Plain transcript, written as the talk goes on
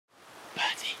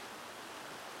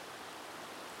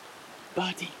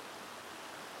Bertie,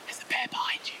 there's a bear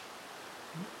behind you.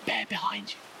 Bear behind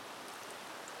you.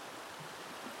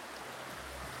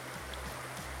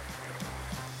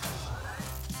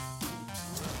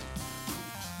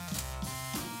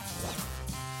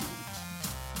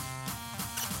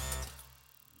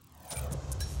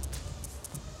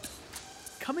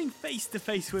 Coming face to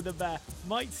face with a bear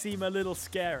might seem a little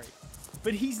scary,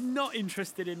 but he's not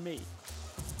interested in me.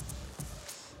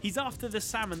 He's after the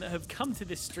salmon that have come to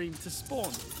this stream to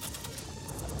spawn.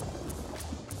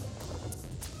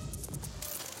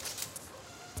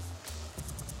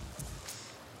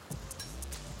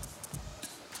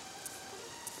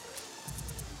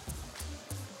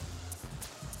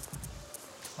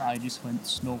 I just went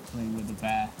snorkeling with a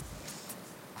bear.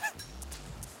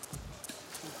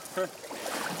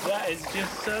 That is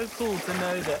just so cool to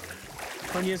know that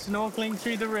when you're snorkeling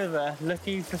through the river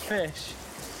looking for fish,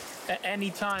 at any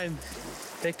time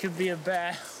there could be a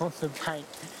bear on the bank.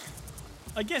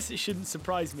 I guess it shouldn't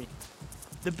surprise me.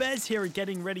 The bears here are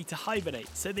getting ready to hibernate,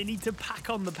 so they need to pack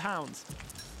on the pounds.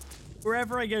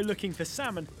 Wherever I go looking for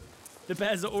salmon, the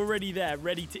bears are already there,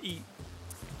 ready to eat.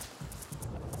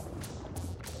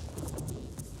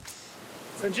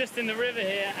 So I'm just in the river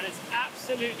here and it's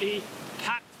absolutely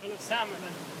packed full of salmon.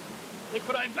 And look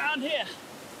what I found here.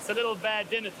 It's a little bear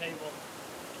dinner table.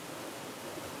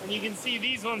 And you can see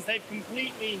these ones, they've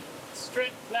completely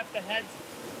stripped, left the heads.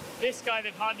 This guy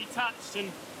they've hardly touched,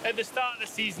 and at the start of the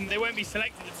season they won't be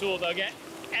selected at all. They'll get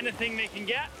anything they can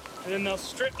get and then they'll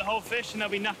strip the whole fish and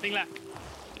there'll be nothing left.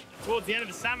 Towards the end of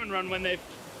the salmon run, when they've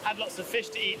had lots of fish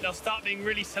to eat, they'll start being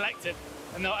really selective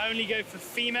and they'll only go for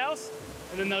females,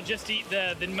 and then they'll just eat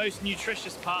the most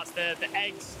nutritious parts, the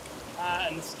eggs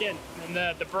and the skin and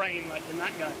the brain, like in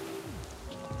that guy.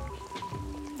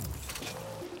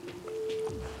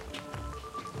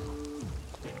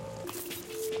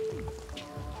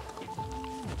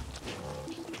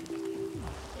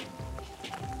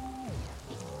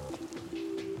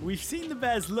 We've seen the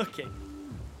bears looking,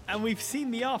 and we've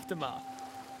seen the aftermath.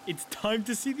 It's time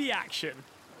to see the action.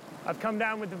 I've come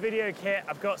down with the video kit.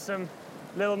 I've got some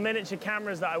little miniature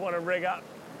cameras that I want to rig up.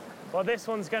 Well, this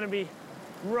one's going to be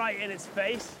right in its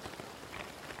face.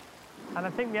 And I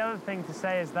think the other thing to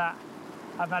say is that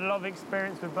I've had a lot of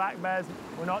experience with black bears.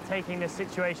 We're not taking this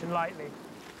situation lightly.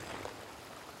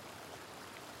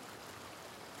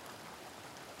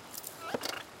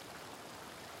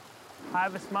 I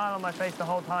have a smile on my face the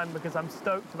whole time because I'm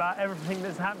stoked about everything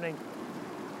that's happening.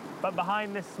 But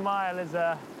behind this smile is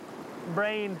a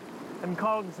brain and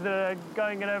cogs that are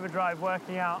going in overdrive,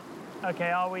 working out,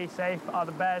 okay, are we safe? Are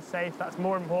the bears safe? That's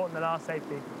more important than our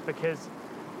safety, because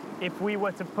if we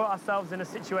were to put ourselves in a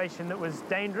situation that was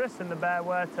dangerous and the bear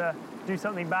were to do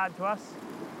something bad to us,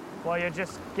 well, you're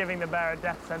just giving the bear a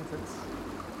death sentence.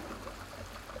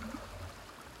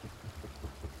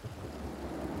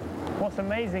 What's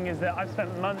amazing is that I've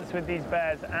spent months with these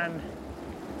bears and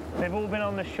they've all been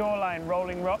on the shoreline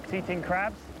rolling rocks, eating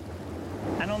crabs,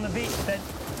 and on the beach they're...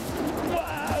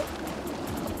 Whoa!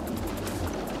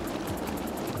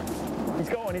 He's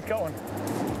got one, he's got one.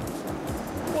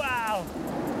 Wow!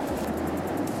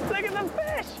 Look at the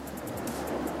fish!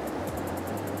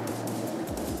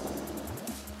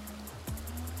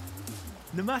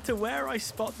 No matter where I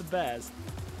spot the bears,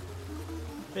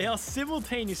 they are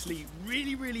simultaneously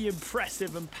really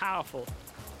impressive and powerful,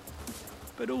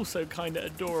 but also kind of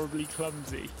adorably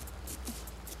clumsy.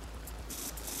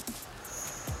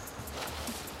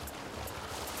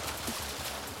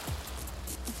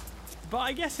 But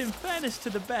I guess in fairness to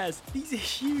the bears, these are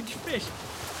huge fish.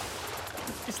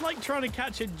 It's like trying to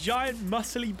catch a giant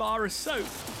muscly bar of soap.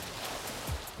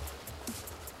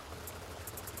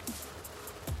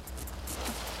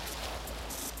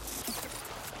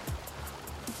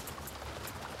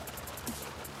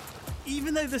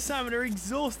 Even though the salmon are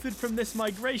exhausted from this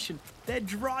migration, their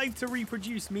drive to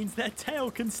reproduce means their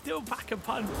tail can still pack a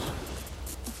punch.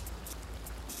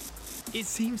 It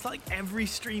seems like every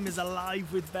stream is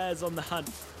alive with bears on the hunt.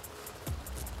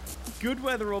 Good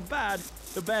weather or bad,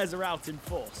 the bears are out in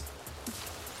force.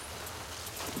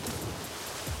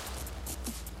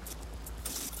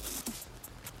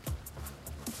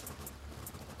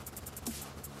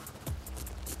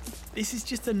 This is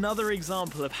just another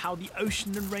example of how the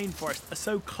ocean and rainforest are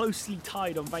so closely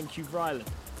tied on Vancouver Island.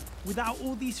 Without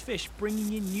all these fish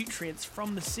bringing in nutrients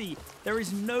from the sea, there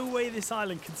is no way this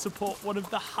island can support one of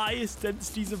the highest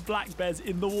densities of black bears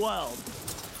in the world.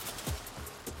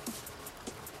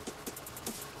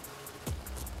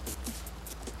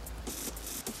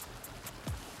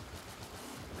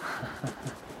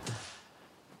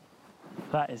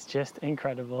 That is just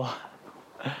incredible.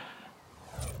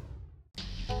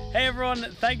 Hey everyone,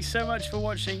 thanks so much for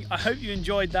watching. I hope you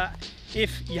enjoyed that.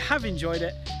 If you have enjoyed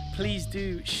it, please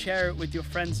do share it with your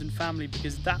friends and family,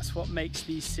 because that's what makes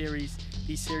these series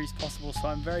possible. So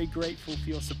I'm very grateful for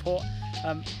your support.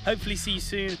 Hopefully see you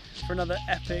soon for another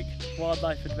epic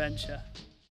wildlife adventure.